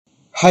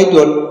Hi to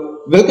all,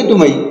 welcome to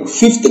my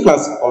 5th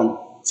class on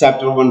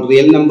chapter 1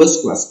 real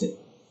numbers class 10.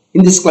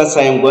 In this class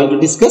I am going to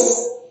discuss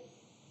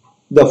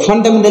the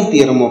fundamental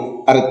theorem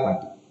of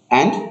arithmetic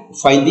and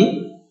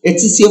finding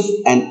HCF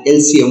and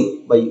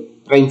LCM by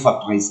prime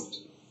factorisation.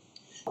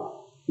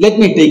 Let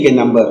me take a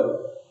number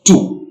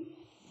 2.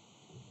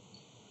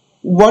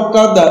 What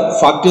are the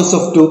factors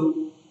of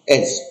 2?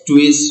 Yes, 2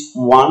 is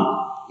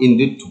 1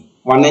 into 2.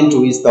 1 and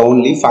 2 is the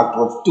only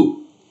factor of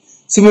 2.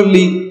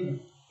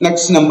 Similarly,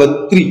 next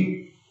number 3.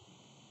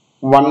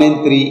 1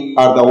 and 3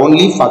 are the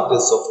only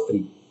factors of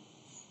 3.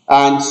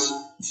 And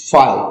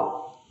 5.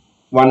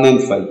 1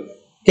 and 5.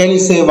 Can you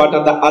say what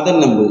are the other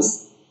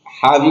numbers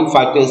having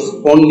factors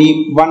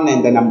only 1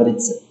 and the number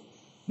itself?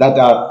 That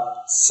are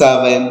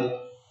 7,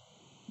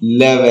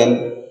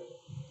 11,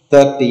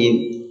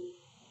 13,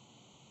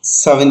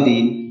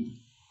 17,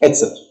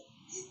 etc.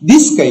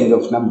 This kind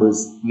of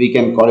numbers we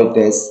can call it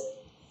as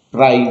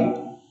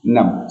prime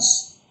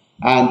numbers.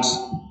 And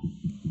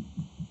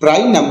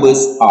prime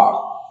numbers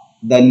are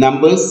the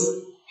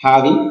numbers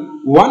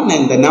having 1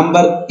 and the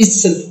number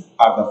itself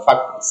are the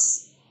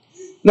factors.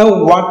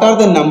 Now, what are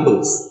the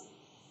numbers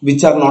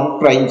which are not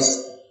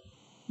primes?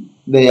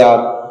 They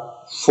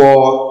are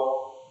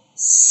 4,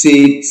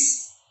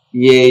 6,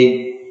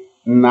 8,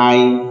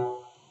 9,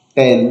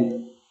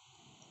 10,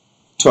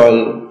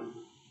 12,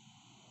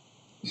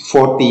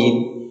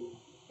 14,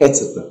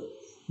 etc.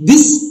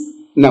 These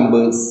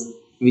numbers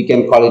we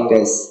can call it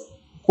as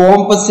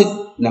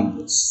composite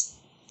numbers.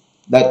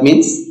 That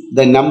means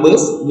the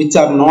numbers which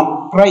are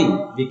not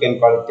prime, we can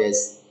call it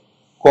as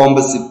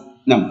composite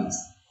numbers.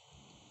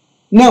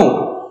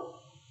 Now,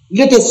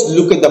 let us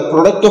look at the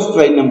product of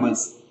prime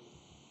numbers.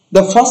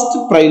 The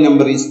first prime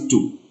number is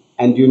 2.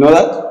 And you know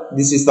that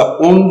this is the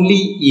only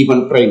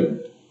even prime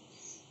number.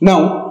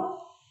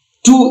 Now,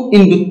 2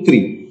 into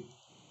 3,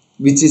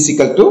 which is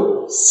equal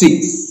to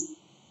 6.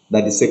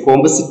 That is a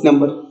composite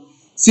number.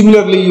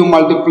 Similarly, you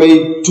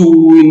multiply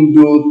 2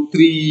 into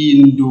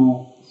 3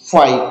 into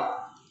 5.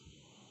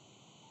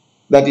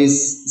 That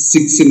is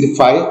 6 into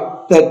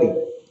 5, 30.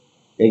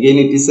 Again,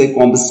 it is a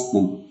composite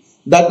number.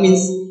 That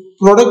means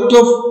product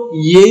of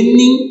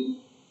any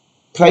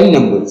prime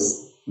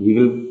numbers, we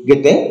will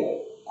get a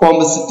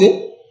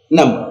composite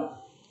number.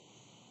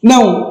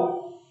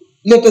 Now,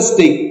 let us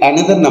take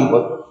another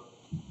number.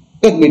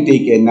 Let me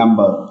take a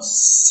number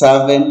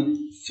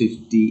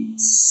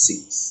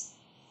 756.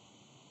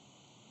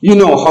 You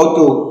know how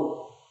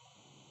to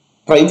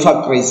prime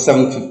factorize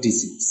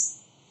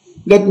 756.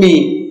 Let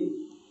me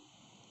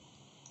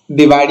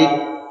divide it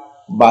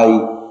by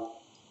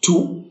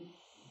 2.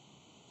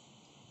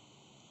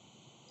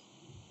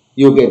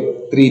 You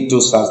get 3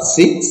 2s are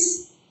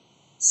 6,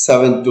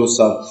 7 2s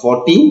are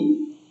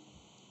 14,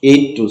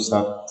 8 2s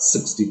are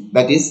 60.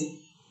 That is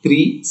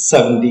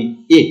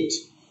 378.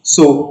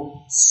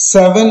 So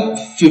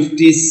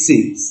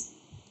 756,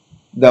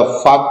 the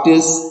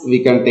factors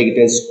we can take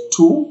it as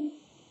 2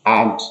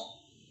 and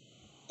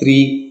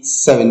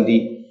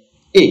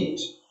 378.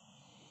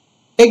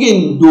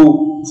 Again,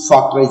 do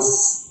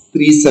factorize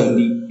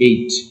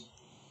 378.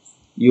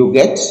 You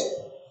get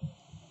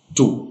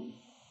 2.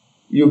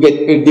 You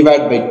get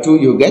divide by 2.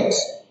 You get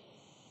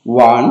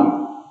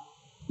 1,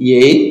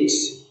 8,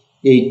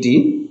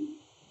 18,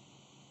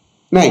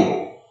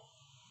 9.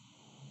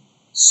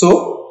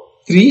 So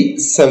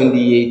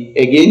 378.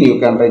 Again, you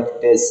can write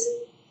it as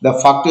the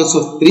factors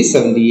of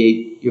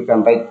 378. You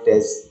can write it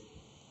as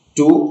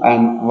 2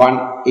 and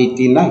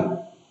 189.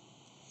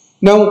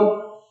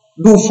 Now,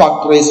 do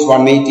factorize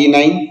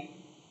 189.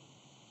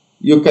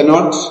 You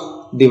cannot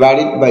divide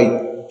it by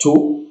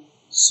 2.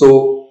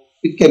 So,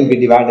 it can be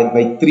divided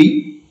by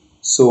 3.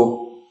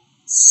 So,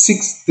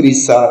 6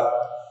 3s are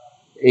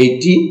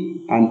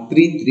 18 and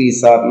 3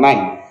 3s are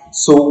 9.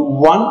 So,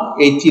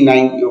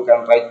 189 you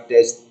can write it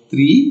as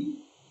 3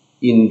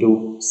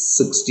 into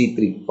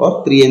 63.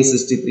 Or 3 and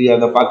 63 are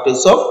the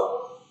factors of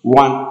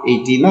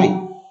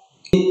 189.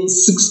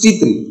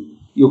 63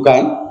 you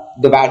can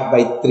divide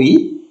by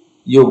 3.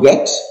 You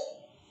get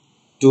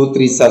 2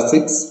 3s are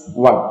 6,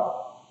 1.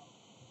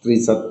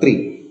 3s are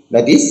 3.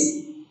 That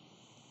is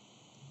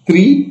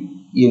 3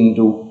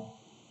 into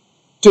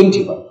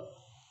 21.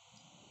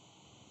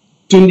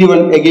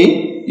 21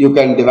 again you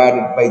can divide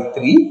it by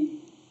 3.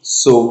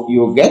 So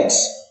you get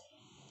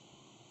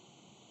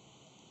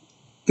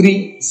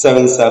 3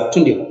 7s are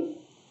 21.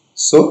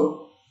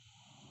 So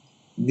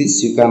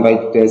this you can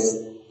write it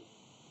as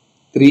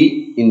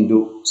 3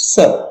 into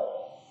 7.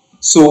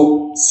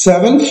 So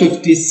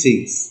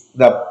 756,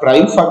 the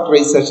prime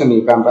factorization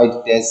you can write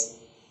it as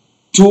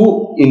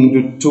 2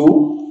 into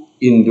 2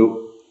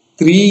 into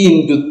 3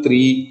 into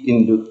 3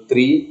 into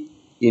 3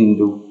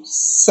 into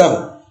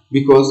 7.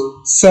 Because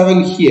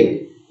 7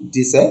 here, it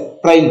is a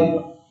prime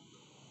number.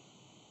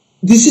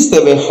 This is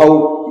the way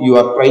how you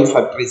are prime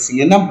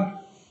factorizing a number.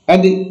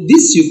 And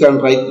this you can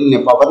write in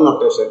a power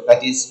notation.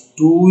 That is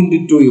 2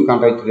 into 2 you can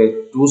write it as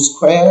 2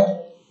 square.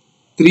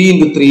 3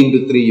 into 3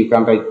 into 3 you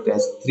can write it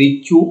as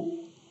 3 cube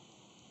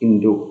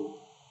into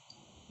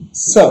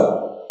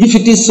 7. If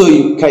it is so,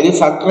 can you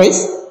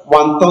factorize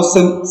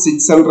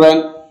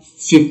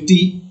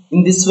 1650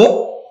 in this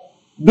way?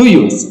 Do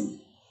yourself.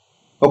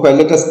 Okay,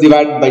 let us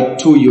divide by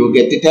 2. You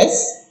get it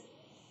as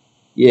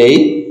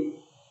 8,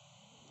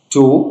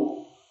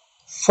 2,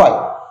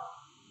 5.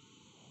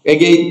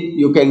 Again,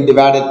 you can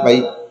divide it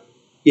by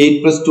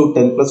 8 plus 2,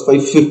 10 plus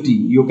 5,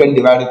 15. You can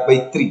divide it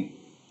by 3.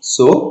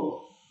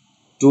 So,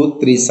 2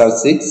 3s are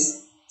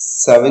 6,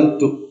 7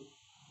 2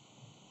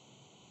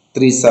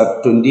 3s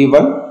are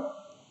 21,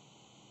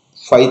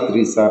 5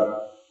 3s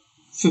are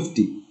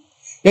 50.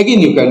 Again,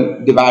 you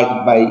can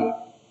divide by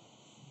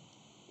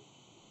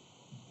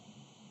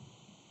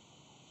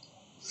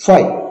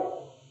 5.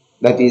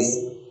 That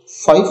is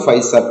 5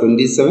 5s are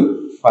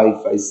 27,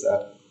 5 5s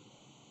are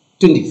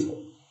 24.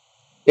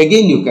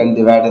 Again, you can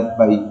divide it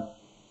by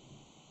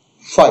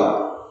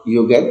 5.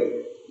 You get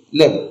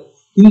 11.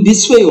 In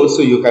this way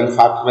also you can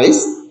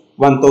factorize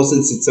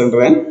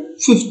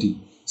 1650.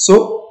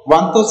 So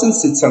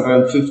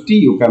 1650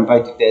 you can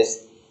write it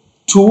as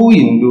 2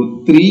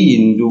 into 3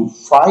 into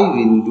 5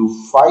 into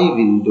 5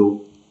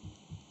 into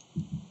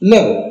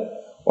 11.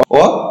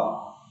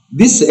 Or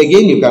this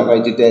again you can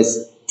write it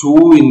as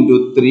 2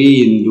 into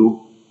 3 into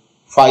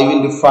 5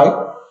 into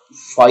 5,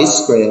 5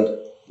 square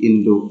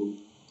into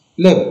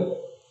 11.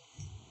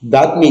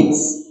 That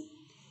means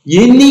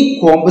any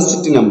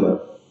composite number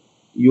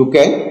you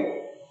can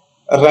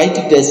write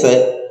it as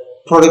a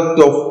product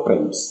of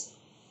primes.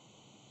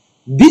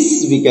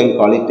 This we can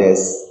call it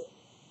as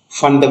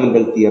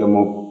fundamental theorem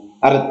of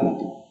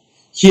arithmetic.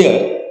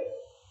 Here,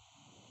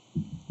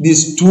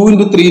 this 2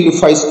 into 3 into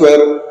 5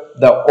 square,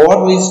 the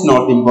order is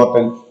not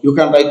important. You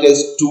can write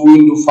as 2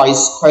 into 5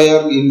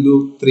 square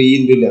into 3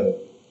 into 11.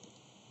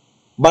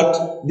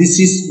 But this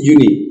is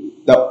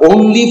unique. The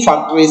only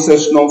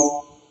factorization of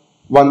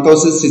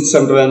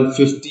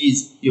 1650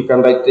 is you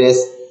can write as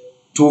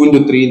 2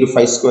 into 3 into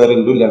 5 square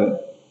into 11.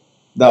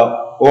 The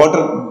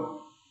order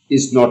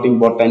is not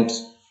important,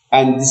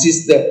 and this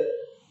is the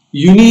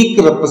unique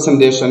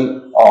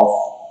representation of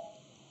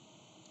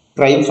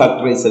prime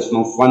factorization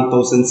of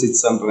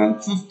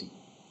 1650.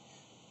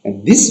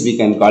 And this we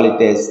can call it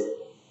as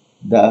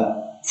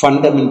the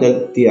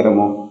fundamental theorem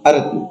of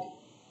arithmetic.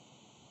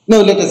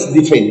 Now let us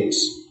define it.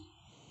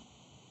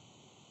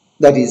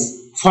 That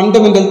is,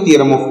 fundamental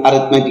theorem of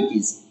arithmetic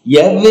is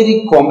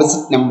every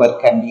composite number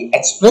can be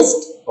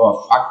expressed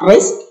or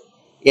factorized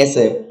as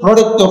a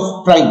product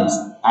of primes,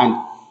 and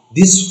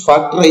this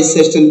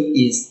factorization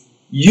is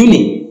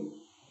unique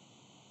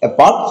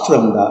apart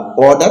from the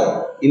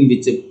order in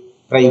which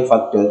prime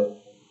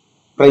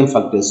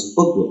factors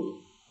occur.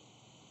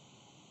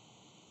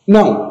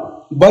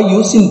 Now, by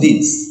using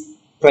this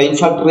prime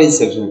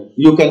factorization,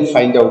 you can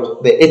find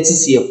out the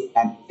HCF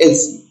and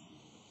LCM.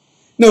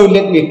 Now,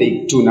 let me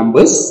take two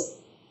numbers,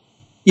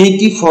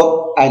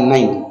 84 and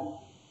 90.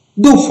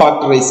 Do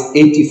factorize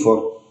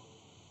 84.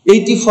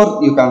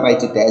 84 you can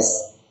write it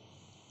as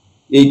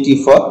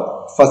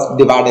 84 first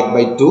divided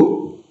by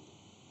 2,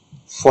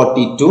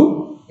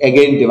 42,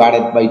 again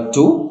divided by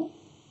 2,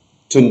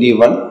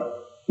 21.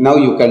 Now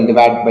you can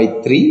divide by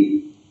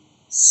 3,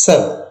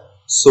 7.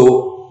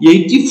 So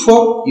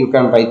 84 you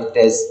can write it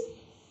as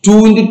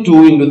 2 into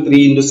 2 into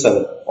 3 into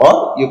 7,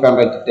 or you can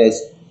write it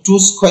as 2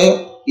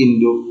 square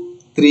into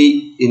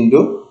 3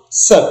 into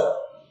 7.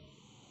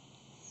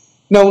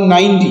 Now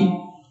 90.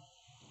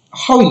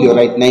 How will you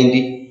write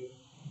 90?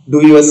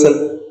 Do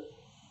yourself.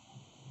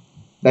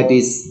 That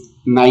is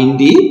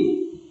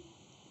 90.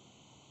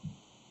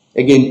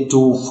 Again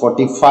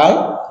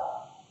 245.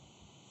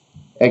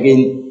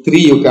 Again 3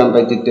 you can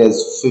write it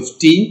as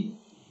 15.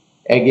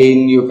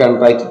 Again you can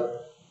write it,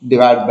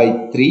 divide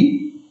by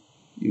 3.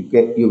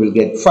 You will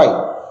get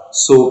 5.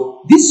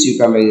 So this you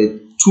can write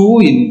it 2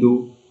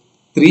 into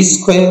 3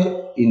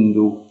 square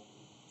into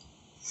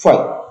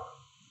 5.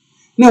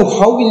 Now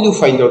how will you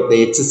find out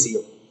the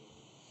HCF?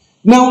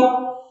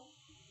 Now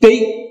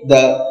take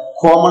the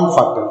common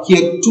factor.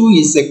 Here 2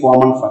 is a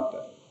common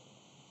factor,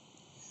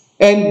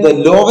 and the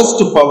lowest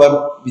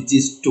power, which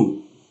is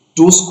 2.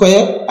 2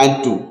 square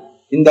and 2.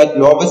 In that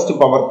lowest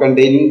power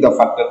containing the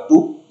factor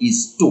 2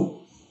 is 2.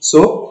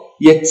 So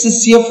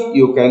HCF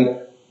you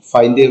can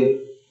find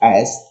it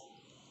as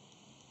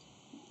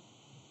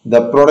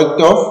the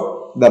product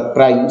of the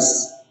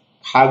primes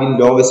having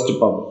lowest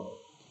power.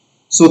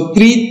 So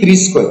 3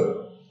 square.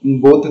 In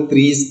both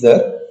 3 is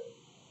there.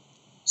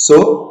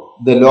 So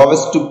the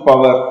lowest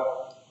power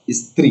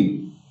is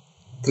 3.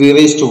 3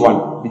 raised to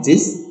 1, which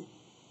is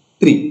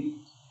 3.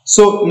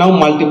 So now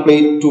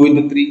multiply 2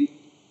 into 3,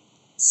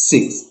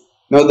 6.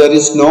 Now there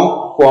is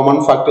no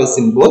common factors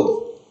in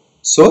both.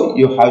 So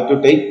you have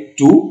to take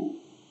 2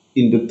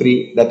 into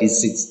 3, that is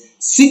 6.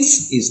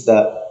 6 is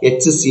the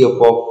HCF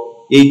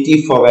of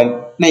 84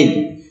 and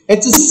 90.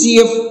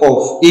 HCF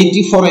of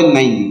 84 and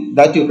 90,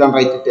 that you can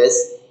write it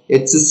as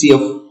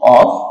HCF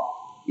of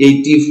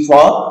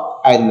 84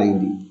 and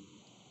 90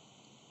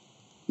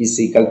 is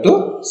equal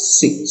to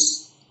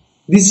 6.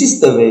 This is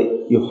the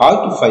way you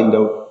have to find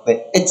out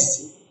the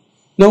HCF.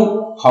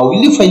 Now, how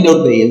will you find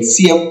out the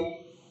LCM?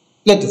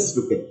 Let us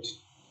look at it.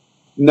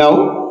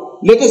 Now,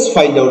 let us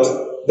find out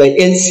the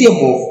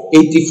LCM of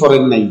 84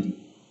 and 90.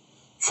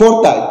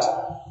 For that,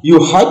 you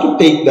have to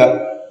take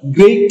the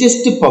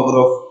greatest power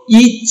of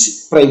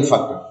each prime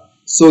factor.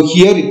 So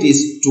here it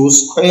is 2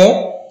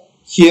 square,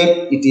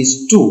 here it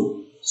is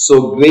 2.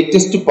 So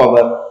greatest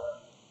power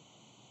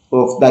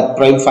of that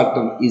prime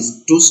factor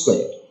is 2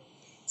 square.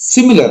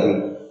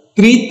 Similarly,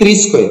 3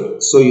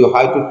 square. So you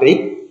have to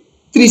take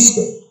 3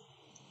 square.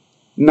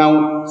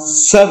 Now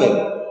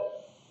 7.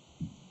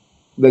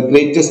 The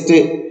greatest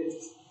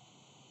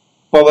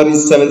power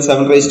is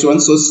 7 raised to 1.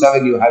 So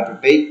 7 you have to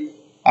take.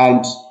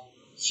 And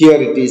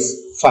here it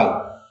is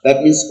 5.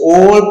 That means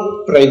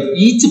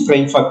each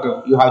prime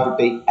factor you have to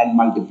take and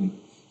multiply.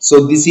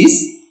 So this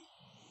is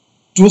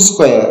 2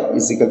 square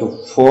is equal to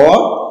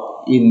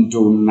 4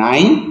 into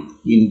 9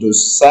 into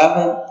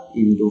 7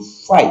 into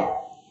 5.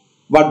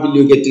 What will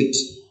you get it?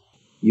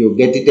 You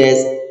get it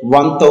as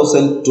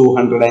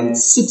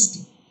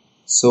 1260.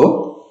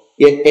 So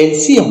a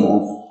LCM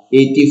of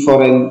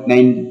 84 and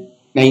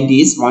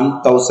 90 is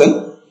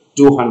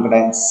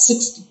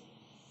 1260.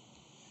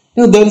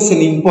 Now there is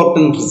an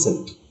important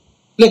result.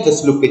 Let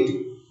us look at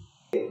it.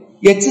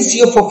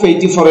 HCF of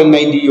 84 and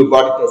 90 you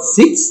got it as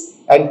 6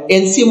 and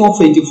LCM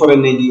of 84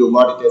 and 90 you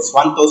got it as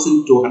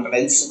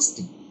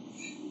 1260.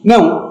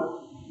 Now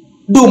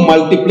do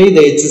multiply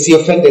the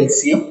HCF and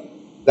LCM,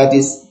 that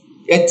is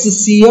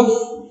HCF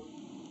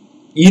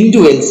into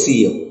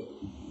LCM.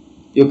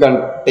 You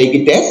can take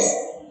it as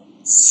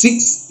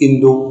 6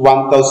 into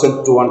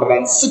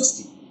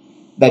 1260.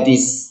 That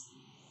is,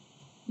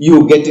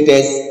 you get it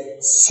as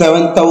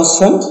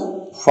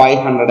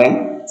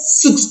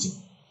 7560.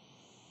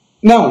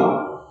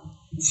 Now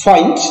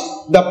find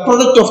the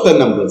product of the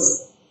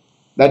numbers.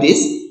 That is,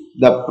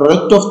 the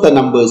product of the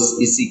numbers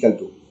is equal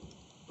to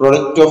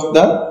product of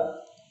the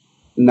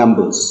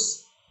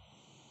numbers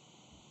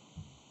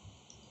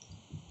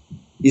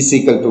is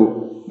equal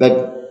to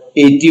that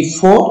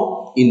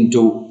 84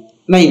 into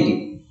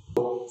 90,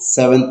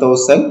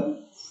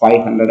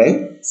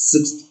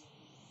 7560.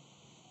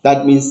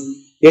 That means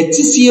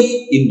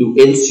HCF into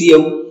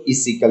LCM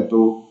is equal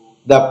to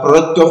the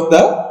product of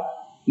the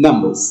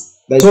numbers.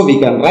 So we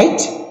can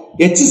write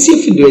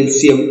HCF into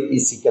LCM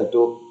is equal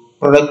to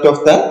product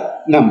of the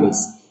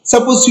numbers.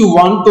 Suppose you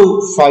want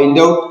to find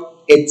out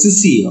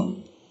HCF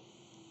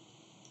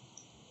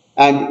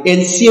and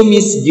LCM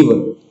is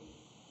given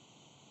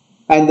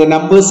and the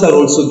numbers are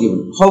also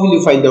given. How will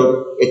you find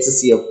out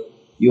HCF?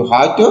 You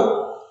have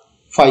to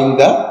find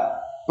the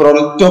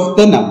product of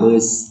the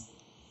numbers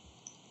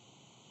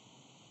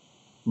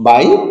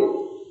by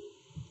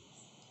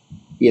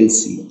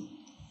LCM.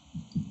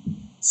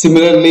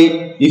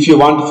 Similarly, if you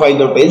want to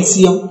find out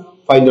LCM,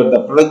 find out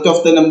the product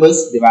of the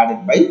numbers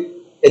divided by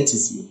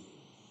HCF.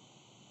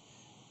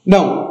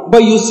 Now, by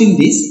using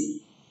this,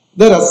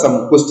 there are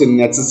some questions in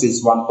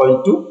exercise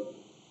 1.2.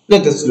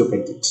 Let us look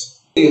at it.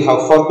 You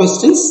have 4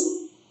 questions.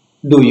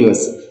 Do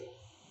yourself.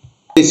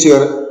 Place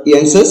your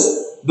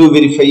answers. Do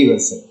verify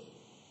yourself.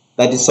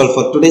 That is all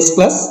for today's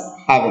class.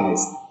 Have a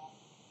nice day.